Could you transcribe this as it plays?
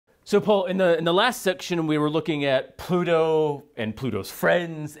So Paul, in the last section, we were looking at Pluto and Pluto's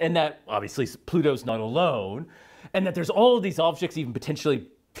friends, and that obviously Pluto's not alone, and that there's all of these objects, even potentially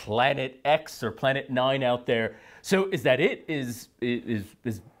Planet X or Planet 9 out there. So is that it? Is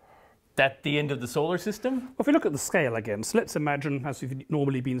that the end of the solar system? Well, if we look at the scale again, so let's imagine, as we've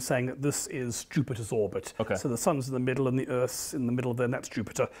normally been saying, that this is Jupiter's orbit. Okay. So the Sun's in the middle and the Earth's in the middle, then that's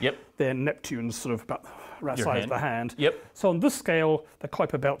Jupiter. Yep. Then Neptune's sort of about the size of the hand. Yep. So on this scale, the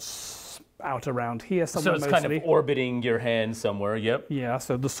Kuiper belt's out around here somewhere. So it's mostly. kind of orbiting your hand somewhere, yep. Yeah,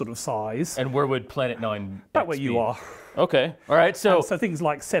 so this sort of size. And where would Planet 9 About where you are. Okay, all right, so things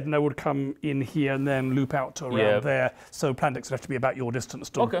like Sedna would come in here and then loop out to around there. So planets would have to be about your distance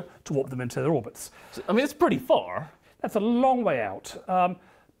to warp them into their orbits. So, I mean, it's pretty far. That's a long way out.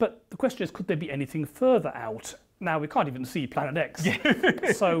 But the question is, could there be anything further out? Now, we can't even see Planet X.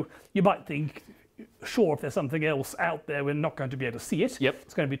 So you might think, sure, if there's something else out there, we're not going to be able to see it. Yep.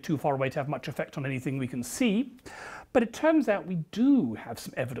 It's going to be too far away to have much effect on anything we can see. But it turns out we do have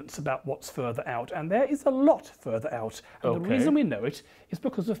some evidence about what's further out, and there is a lot further out. And the reason we know it is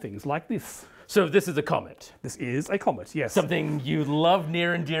because of things like this. So this is a comet? This is a comet, yes. Something you love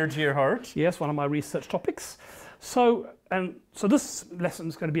near and dear to your heart? Yes, one of my research topics. So this lesson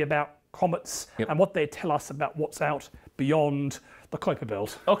is going to be about comets and what they tell us about what's out beyond the Kuiper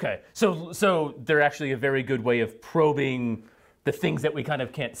belt. Okay, so they're actually a very good way of probing the things that we kind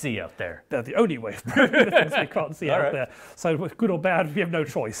of can't see out there. They're the only way of probing the things we can't see out there. So good or bad, we have no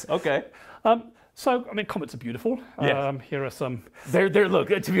choice. Okay. So, I mean, comets are beautiful. Here are some... They're look,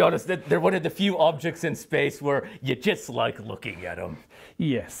 to be honest, they're one of the few objects in space where you just like looking at them.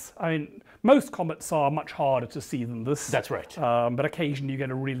 Yes. I mean, most comets are much harder to see than this. That's right. But occasionally you get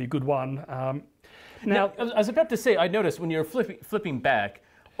a really good one. Now, I was about to say, I noticed when you're flipping back,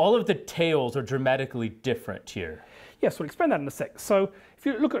 all of the tails are dramatically different here. Yes, we'll explain that in a sec. So if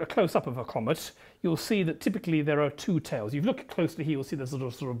you look at a close-up of a comet, you'll see that typically there are two tails. If you look closely here, you'll see there's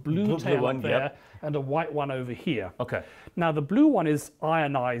a sort of blue tail up there and a white one over here. Okay. Now, the blue one is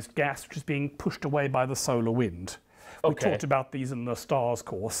ionized gas, which is being pushed away by the solar wind. We talked about these in the stars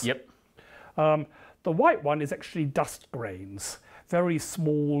course. Yep. The white one is actually dust grains, very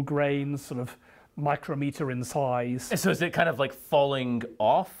small grains, sort of micrometer in size. And so is it kind of like falling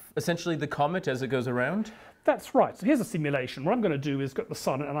off, essentially, the comet as it goes around? That's right. So here's a simulation. What I'm going to do is get the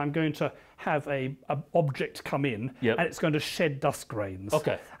sun and I'm going to have an object come in and it's going to shed dust grains.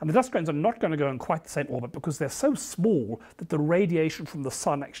 Okay. And the dust grains are not going to go in quite the same orbit because they're so small that the radiation from the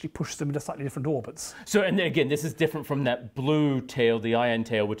sun actually pushes them into slightly different orbits. So, and again, this is different from that blue tail, the ion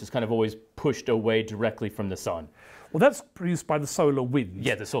tail, which is kind of always pushed away directly from the sun. Well, that's produced by the solar wind.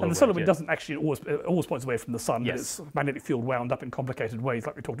 Yeah, the solar wind. And the solar wind doesn't actually always points away from the sun, but it's magnetic field wound up in complicated ways,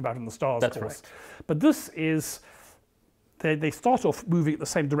 like we talked about in the stars course. Right. But this is, they start off moving in the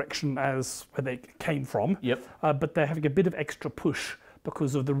same direction as where they came from. Yep. But they're having a bit of extra push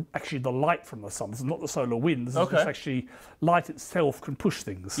because of actually the light from the sun. This is not the solar wind. This is just actually light itself can push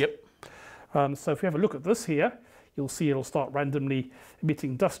things. Yep. So if you have a look at this here, you'll see it'll start randomly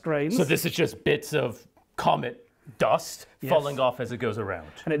emitting dust grains. So this is just bits of comet dust falling off as it goes around.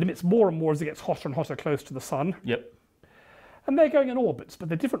 And it emits more and more as it gets hotter and hotter close to the sun. Yep. And they're going in orbits, but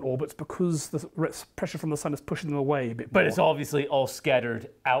they're different orbits because the pressure from the sun is pushing them away a bit more. But it's obviously all scattered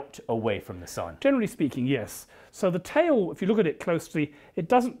out away from the sun. Generally speaking, yes. So the tail, if you look at it closely, it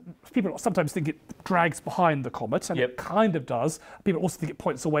doesn't, people sometimes think it drags behind the comet, and it kind of does. People also think it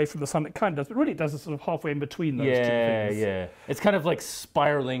points away from the sun, it kind of does, but really it does it sort of halfway in between those two things. Yeah. It's kind of like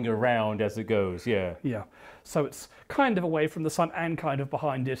spiraling around as it goes, Yeah. So it's kind of away from the sun and kind of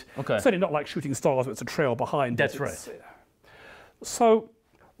behind it. Okay. Certainly not like shooting stars where it's a trail behind it. That's right. So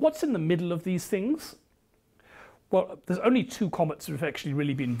what's in the middle of these things? Well, there's only two comets that have actually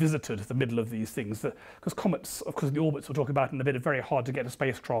really been visited at the middle of these things. Because comets, of course, the orbits we'll talk about in a bit, are very hard to get a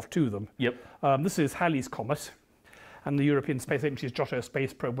spacecraft to them. Yep. This is Halley's Comet, and the European Space Agency's Giotto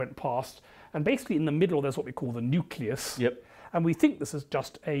space probe went past. And basically in the middle, there's what we call the nucleus. Yep. And we think this is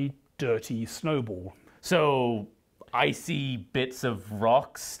just a dirty snowball. So icy bits of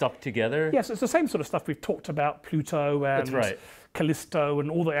rocks stuck together? Yes, it's the same sort of stuff we've talked about Pluto and Callisto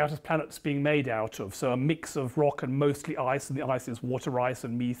and all the outer planets being made out of. So a mix of rock and mostly ice, and the ice is water ice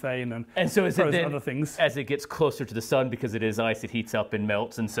and methane and so is it then, other things. As it gets closer to the sun, because it is ice, it heats up and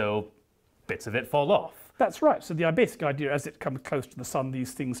melts, and so bits of it fall off. That's right. So the basic idea, as it comes close to the sun,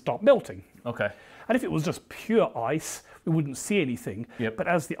 these things start melting. Okay. And if it was just pure ice, we wouldn't see anything. Yep. But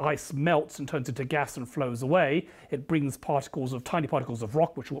as the ice melts and turns into gas and flows away, it brings tiny particles of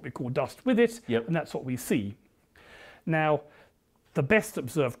rock, which are what we call dust, with it, and that's what we see. Now, the best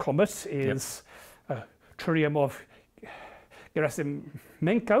observed comet is Churyumov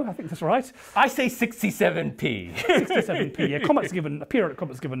Gerasimenko, I think that's right. I say 67p. 67p. Yeah, appear at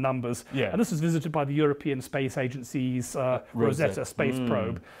Comets given numbers. Yeah. And this was visited by the European Space Agency's Rosetta space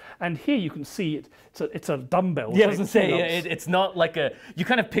probe. And here you can see it's a dumbbell. Yeah, I was going to say, it's not like you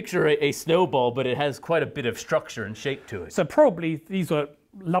kind of picture a snowball, but it has quite a bit of structure and shape to it. So probably these were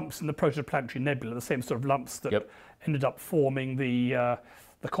lumps in the protoplanetary nebula, the same sort of lumps that ended up forming the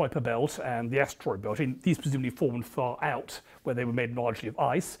Kuiper belt and the asteroid belt. These presumably formed far out, where they were made largely of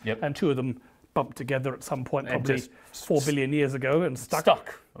ice, and two of them bumped together at some point, probably 4 billion years ago, and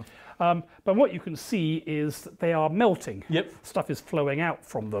stuck. But what you can see is that they are melting. Stuff is flowing out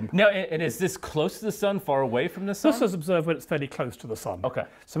from them. Now, and is this close to the sun, far away from the sun? This is observed when it's fairly close to the sun. Okay.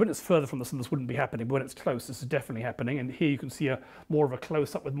 So when it's further from the sun, this wouldn't be happening. But when it's close, this is definitely happening. And here you can see more of a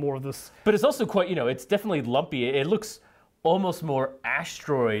close-up with more of this. But it's also quite, it's definitely lumpy. It looks almost more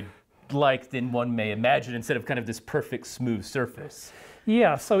asteroid-like than one may imagine, instead of kind of this perfect smooth surface.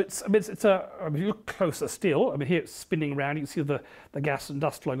 Yeah, so if you look closer still, here it's spinning around. You can see the gas and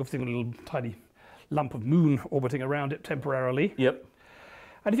dust flowing, obviously a little tiny lump of moon orbiting around it temporarily.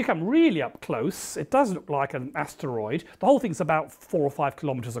 And if you come really up close, it does look like an asteroid. The whole thing's about 4 or 5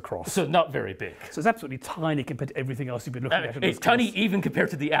 kilometers across. So not very big. So it's absolutely tiny compared to everything else you've been looking at. It's tiny even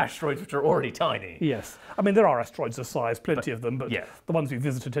compared to the asteroids, which are already tiny. Yes. There are asteroids of size, plenty of them, but the ones we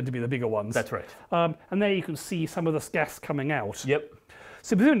visited tend to be the bigger ones. That's right. And there you can see some of this gas coming out. Yep.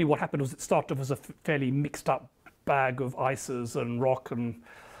 So presumably what happened was it started off as a fairly mixed up bag of ices and rock, and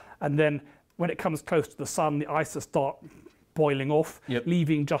then when it comes close to the sun, the ices start boiling off,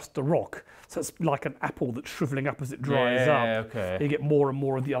 leaving just the rock. So it's like an apple that's shriveling up as it dries up. Okay. You get more and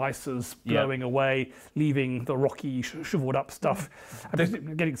more of the ices blowing away, leaving the rocky, shriveled up stuff.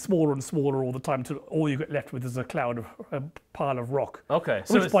 And getting smaller and smaller all the time, until all you get left with is a pile of rock. Okay. At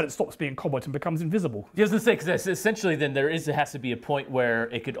which point it stops being comet and becomes invisible. I was going to say, because essentially then there has to be a point where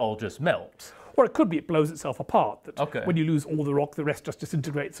it could all just melt. Or it could be it blows itself apart. That when you lose all the rock, the rest just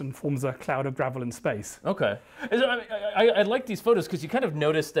disintegrates and forms a cloud of gravel in space. Okay. I like these photos because you kind of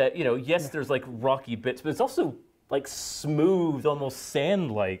notice that, yes, there's like rocky bits, but it's also like smooth, almost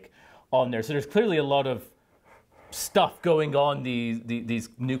sand-like on there. So there's clearly a lot of stuff going on these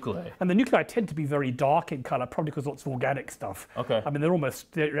nuclei. And the nuclei tend to be very dark in color, probably because lots of organic stuff. Okay.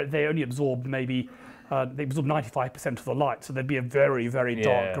 They only absorb maybe. They absorb 95% of the light, so there'd be a very, very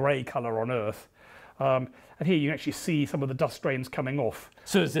dark grey colour on Earth. And here you can actually see some of the dust strains coming off.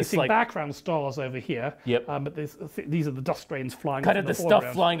 So is this like background stars over here? But these are the dust strains flying. Kind of the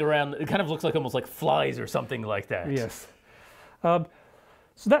stuff flying around. It kind of looks like almost like flies or something like that. Yes. So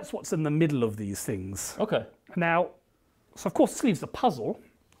that's what's in the middle of these things. Okay. Now, so of course this leaves the puzzle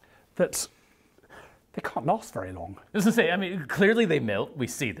that they can't last very long. I was going to say, clearly they melt. We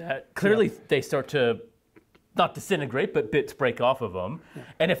see that. Clearly they start to not disintegrate, but bits break off of them.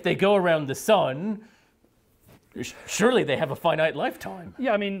 And if they go around the sun, surely they have a finite lifetime.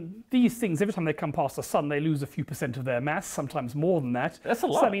 Yeah, these things, every time they come past the sun, they lose a few percent of their mass, sometimes more than that. That's a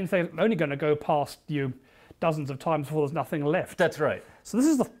lot. So that means they're only going to go past you dozens of times before there's nothing left. That's right. So this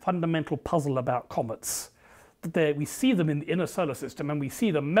is the fundamental puzzle about comets. We see them in the inner solar system, and we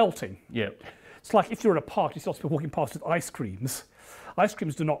see them melting. It's like if you're at a park, you see lots of people walking past with ice creams. Ice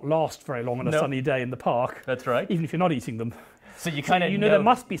creams do not last very long on a sunny day in the park. That's right. Even if you're not eating them. So you kind of know there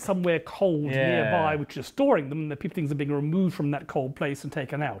must be somewhere cold nearby which is storing them, and the things are being removed from that cold place and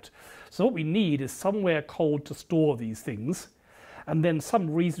taken out. So what we need is somewhere cold to store these things, and then some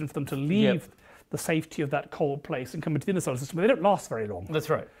reason for them to leave the safety of that cold place and come into the inner solar system. But they don't last very long.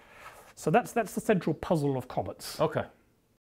 That's right. So that's the central puzzle of comets. Okay.